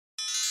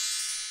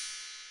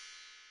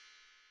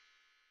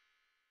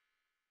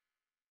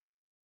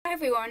Hi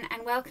everyone,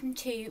 and welcome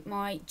to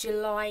my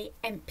July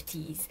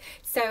empties.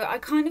 So I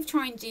kind of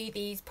try and do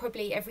these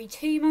probably every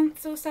 2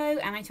 months or so,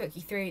 and I talk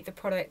you through the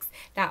products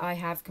that I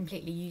have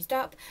completely used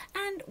up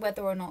and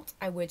whether or not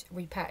I would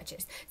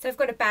repurchase. So I've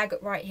got a bag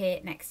right here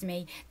next to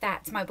me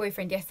that my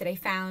boyfriend yesterday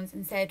found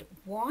and said,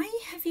 "Why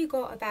have you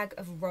got a bag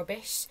of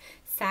rubbish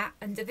sat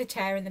under the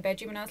chair in the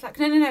bedroom?" And I was like,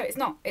 no, it's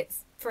not,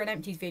 it's for an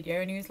empties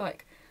video. And he was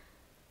like,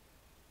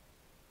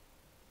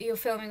 "You're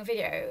filming a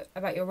video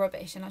about your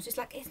rubbish?" And I was just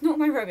like, it's not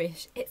my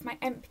rubbish, it's my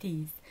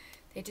empties.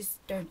 They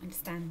just don't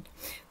understand.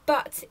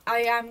 But I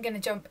am going to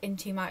jump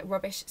into my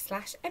rubbish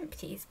slash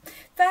empties.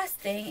 First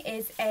thing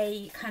is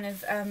a kind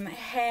of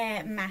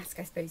hair mask,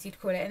 I suppose you'd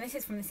call it, and this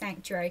is from the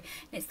Sanctuary,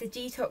 and it's the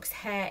Detox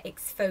Hair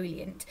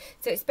Exfoliant.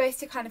 So it's supposed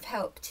to kind of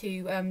help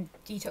to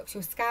detox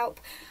your scalp.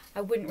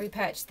 I wouldn't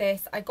repurchase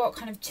this. I got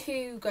kind of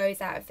 2 goes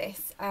out of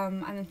this,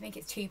 and I think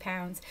it's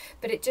 £2,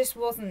 but it just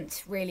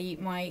wasn't really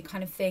my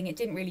kind of thing. It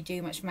didn't really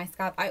do much for my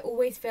scalp. I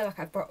always feel like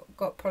I've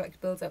got product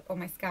build-up on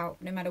my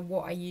scalp no matter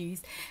what I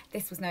use.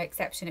 This was no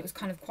exception. It was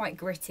kind of quite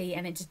gritty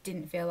and it just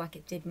didn't feel like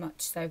it did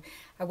much, so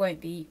I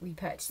won't be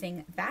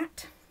repurchasing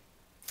that.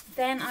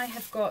 Then I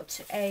have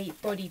got a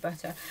body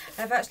butter.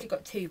 I've actually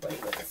got 2 body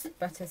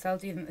butter, so I'll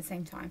do them at the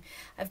same time.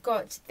 I've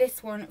got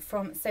this one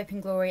from Soap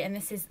and Glory, and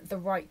this is the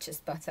Righteous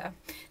Butter.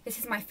 This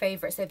is my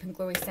favourite Soap and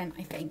Glory scent,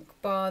 I think,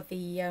 bar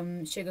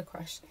the Sugar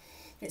Crush.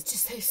 It's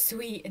just so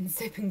sweet and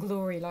Soap and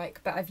Glory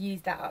like, but I've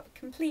used that up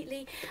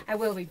completely. I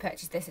will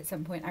repurchase this at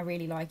some point. I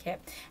really like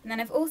it. And then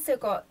I've also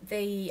got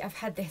I've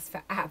had this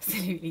for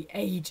absolutely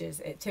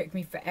ages. It took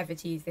me forever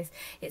to use this.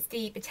 It's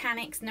the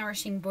Botanics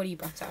Nourishing Body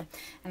Butter,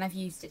 and I've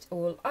used it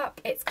all up.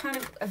 It's kind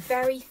of a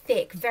very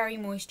thick, very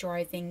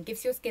moisturising,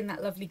 gives your skin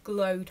that lovely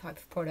glow type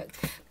of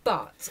product,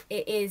 but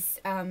it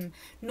is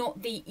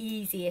not the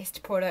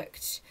easiest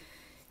product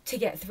to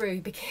get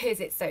through because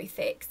it's so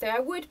thick. So I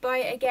would buy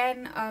it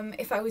again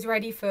if I was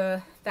ready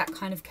for that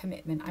kind of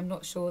commitment. I'm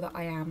not sure that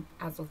I am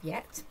as of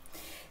yet.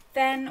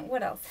 Then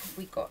what else have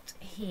we got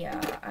here?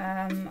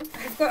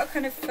 I've got a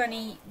kind of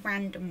funny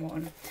random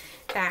one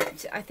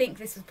that I think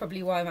this was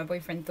probably why my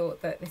boyfriend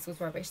thought that this was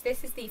rubbish.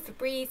 This is the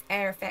Febreze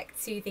Air Effect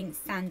Soothing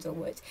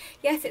Sandalwood.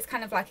 Yes, it's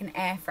kind of like an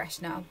air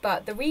freshener,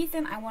 but the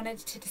reason I wanted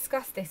to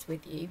discuss this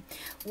with you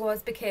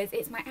was because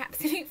it's my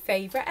absolute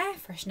favourite air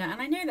freshener,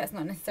 and I know that's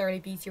not necessarily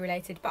beauty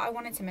related, but I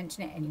wanted to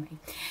mention it anyway.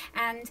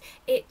 And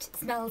it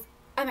smells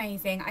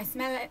amazing. I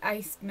smell it, I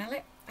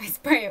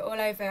spray it all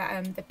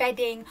over the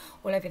bedding,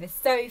 all over the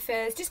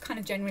sofas, just kind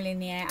of generally in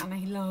the air, and I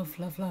love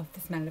the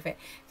smell of it.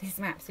 This is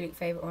my absolute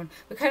favourite one.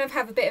 We kind of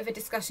have a bit of a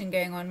discussion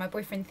going on. My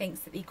boyfriend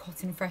thinks that the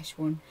Cotton Fresh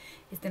one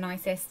is the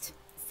nicest.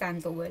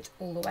 Sandalwood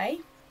all the way.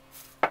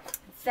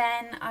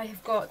 Then I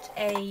have got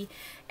a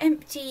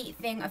empty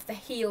thing of the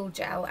Heal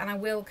Gel, and I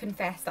will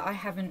confess that I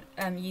haven't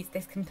used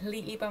this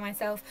completely by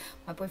myself.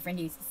 My boyfriend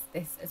uses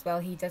this as well.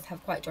 He does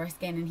have quite dry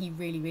skin and he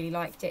really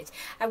liked it.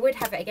 I would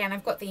have it again.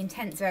 I've got the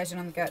Intense version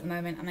on the go at the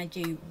moment and I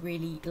do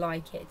really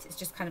like it. It's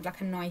just kind of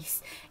like a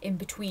nice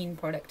in-between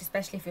product,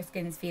 especially if your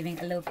skin's feeling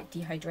a little bit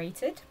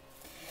dehydrated.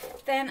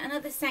 Then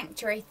another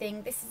Sanctuary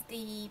thing, this is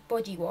the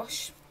body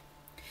wash.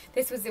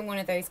 This was in one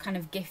of those kind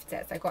of gift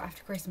sets I got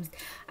after Christmas.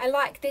 I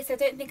like this. I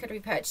don't think I'd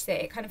repurchase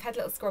it. It kind of had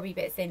little scrubby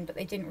bits in, but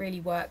they didn't really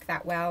work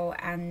that well.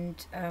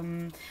 And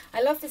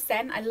I love the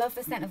scent. I love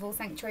the scent of all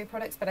Sanctuary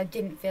products, but I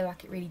didn't feel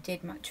like it really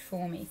did much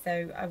for me.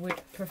 So I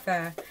would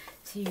prefer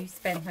to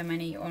spend my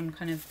money on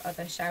kind of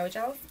other shower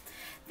gels.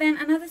 Then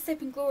another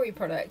Soap and Glory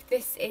product.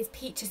 This is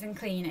Peaches and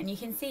Clean, and you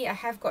can see I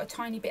have got a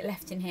tiny bit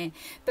left in here,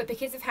 but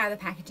because of how the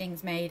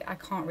packaging's made, I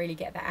can't really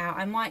get that out.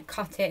 I might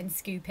cut it and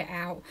scoop it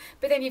out,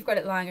 but then you've got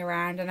it lying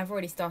around, and I've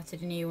already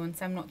started a new one,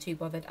 so I'm not too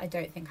bothered. I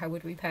don't think I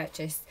would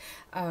repurchase.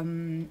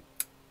 I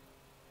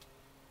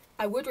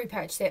would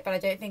repurchase it, but I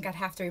don't think I'd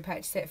have to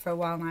repurchase it for a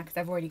while now because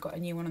I've already got a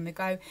new one on the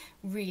go.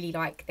 Really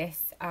like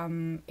this.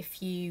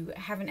 If you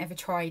haven't ever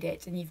tried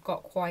it and you've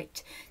got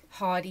quite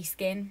hardy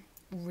skin,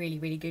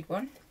 really good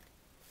one.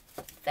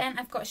 Then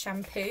I've got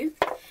shampoo,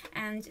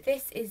 and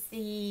this is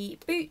the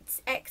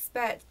Boots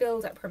Expert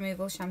Build-Up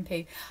Removal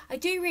Shampoo. I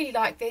do really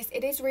like this.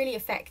 It is really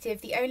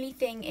effective. The only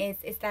thing is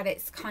that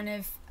it's kind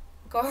of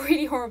got a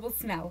really horrible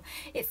smell.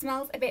 It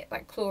smells a bit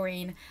like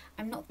chlorine.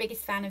 I'm not the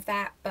biggest fan of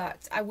that,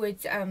 but I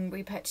would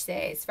repurchase it.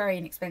 It's very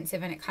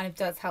inexpensive and it kind of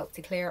does help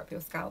to clear up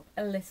your scalp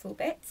a little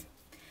bit.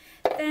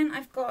 Then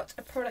I've got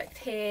a product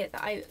here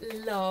that I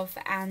love,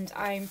 and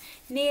I'm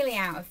nearly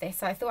out of this,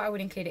 so I thought I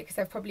would include it because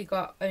I've probably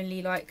got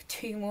only like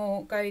 2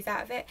 more goes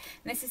out of it.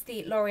 And this is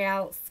the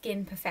L'Oreal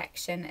Skin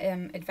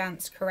Perfection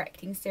Advanced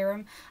Correcting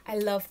Serum. I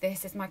love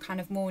this as my kind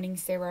of morning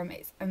serum.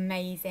 It's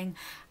amazing.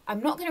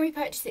 I'm not going to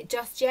repurchase it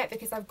just yet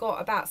because I've got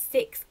about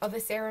 6 other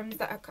serums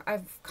that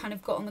I've kind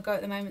of got on the go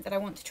at the moment that I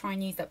want to try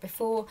and use up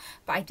before,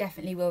 but I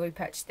definitely will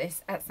repurchase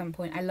this at some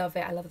point. I love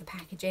it. I love the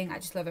packaging. I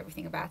just love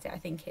everything about it. I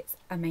think it's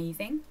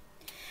amazing.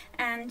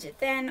 And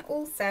then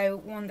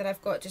also one that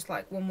I've got just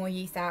like one more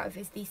use out of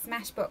is the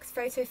Smashbox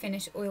Photo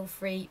Finish Oil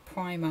Free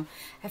Primer.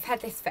 I've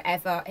had this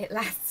forever, it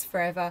lasts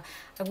forever.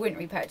 I wouldn't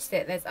repurchase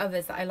it. There's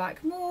others that I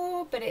like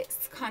more, but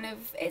it's kind of,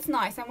 it's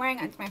nice. I'm wearing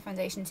it under my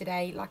foundation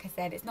today. Like I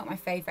said, it's not my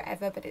favourite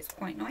ever, but it's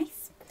quite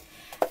nice.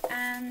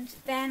 And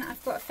then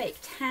I've got a fake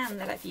tan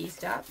that I've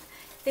used up.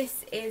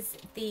 This is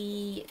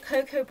the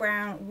Cocoa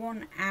Brown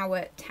 1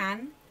 Hour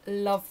Tan.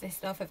 Love this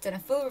stuff. I've done a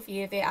full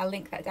review of it. I'll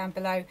link that down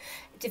below.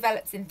 It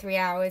develops in 3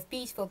 hours.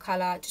 Beautiful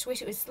colour. Just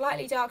wish it was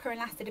slightly darker and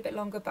lasted a bit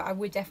longer, but I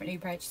would definitely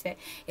purchase it.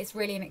 It's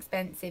really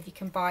inexpensive. You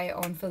can buy it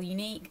on Full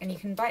Unique, and you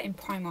can buy it in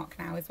Primark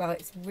now as well.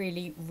 It's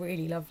really,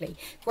 really lovely.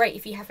 Great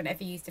if you haven't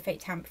ever used a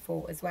fake tan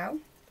before as well.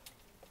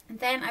 And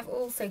then I've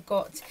also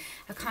got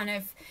a kind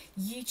of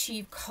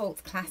YouTube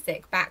cult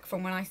classic back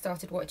from when I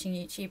started watching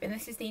YouTube, and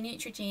this is the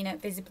Neutrogena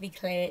Visibly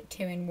Clear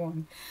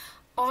 2-in-1.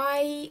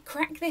 I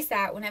crack this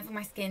out whenever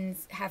my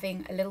skin's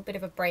having a little bit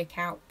of a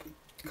breakout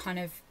kind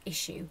of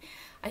issue.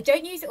 I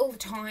don't use it all the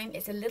time.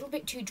 It's a little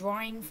bit too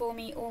drying for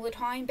me all the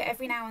time, but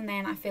every now and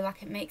then I feel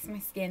like it makes my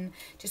skin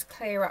just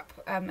clear up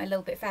a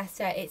little bit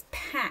faster. It's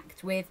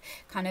packed with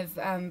kind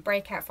of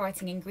breakout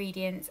fighting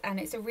ingredients, and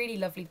it's a really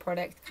lovely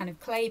product, kind of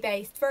clay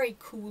based, very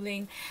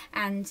cooling,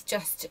 and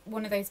just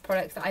one of those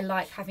products that I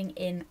like having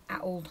in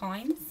at all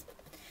times.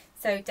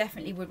 So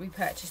definitely would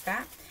repurchase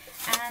that.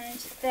 And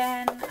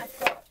then I've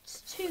got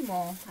 2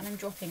 more, and I'm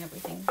dropping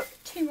everything.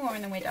 2 more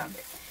and then we're done.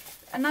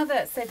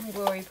 Another Soap and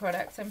Glory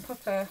product. I'm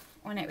proper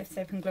on it with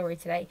Soap and Glory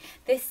today.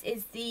 This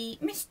is the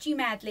Mist You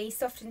Madly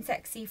Soft and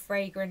Sexy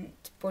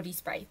Fragrant Body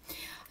Spray.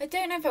 I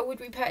don't know if I would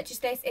repurchase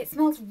this. It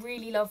smells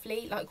really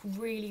lovely, like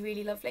really,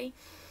 really lovely.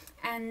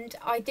 And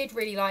I did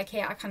really like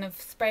it. I kind of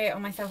spray it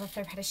on myself after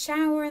I've had a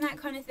shower and that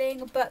kind of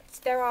thing. But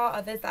there are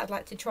others that I'd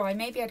like to try.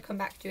 Maybe I'd come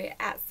back to it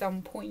at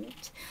some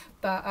point.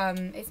 But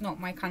it's not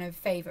my kind of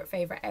favourite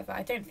ever.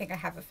 I don't think I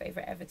have a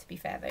favourite ever, to be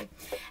fair though.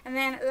 And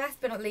then last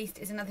but not least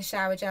is another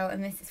shower gel.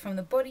 And this is from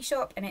the Body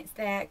Shop. And it's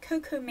their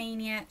Cocoa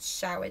Mania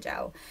Shower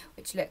Gel,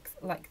 which looks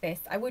like this.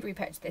 I would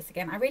repurchase this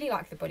again. I really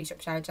like the Body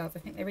Shop shower gels. I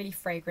think they're really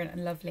fragrant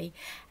and lovely.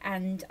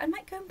 And I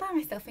might go and buy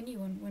myself a new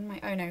one when my...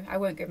 Oh no, I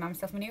won't go and buy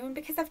myself a new one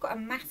because I've got a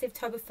massive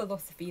tub of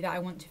Philosophy that I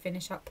want to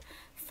finish up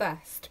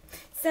first.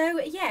 So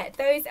yeah,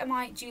 those are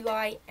my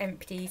July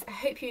empties. I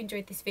hope you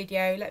enjoyed this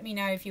video. Let me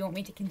know if you want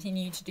me to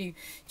continue to do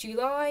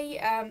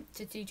July,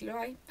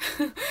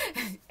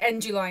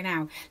 end July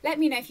now. Let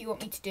me know if you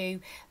want me to do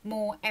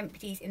more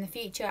empties in the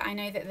future. I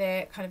know that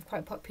they're kind of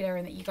quite popular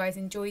and that you guys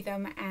enjoy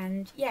them,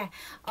 and yeah,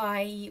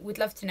 I would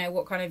love to know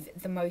what kind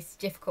of the most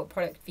difficult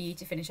product for you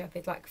to finish up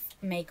is. Like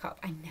makeup,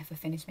 I never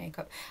finish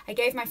makeup. I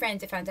gave my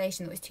friend a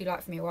foundation that was too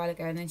light for me a while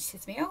ago, and then she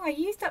said to me, oh, I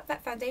used up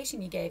that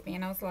foundation you gave me,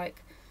 and I was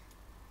like,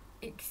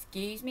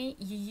 excuse me,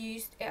 you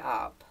used it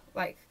up,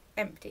 like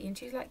empty? And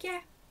she was like, yeah.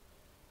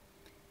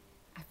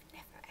 I've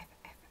never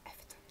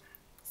ever done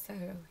that. So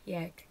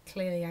yeah,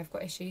 clearly I've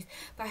got issues.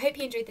 But I hope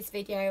you enjoyed this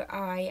video.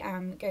 I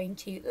am going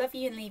to love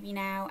you and leave you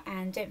now,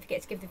 and don't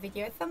forget to give the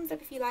video a thumbs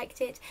up if you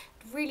liked it.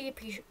 Really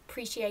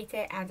appreciate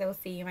it, and I will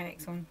see you in my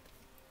next one.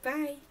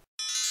 Bye.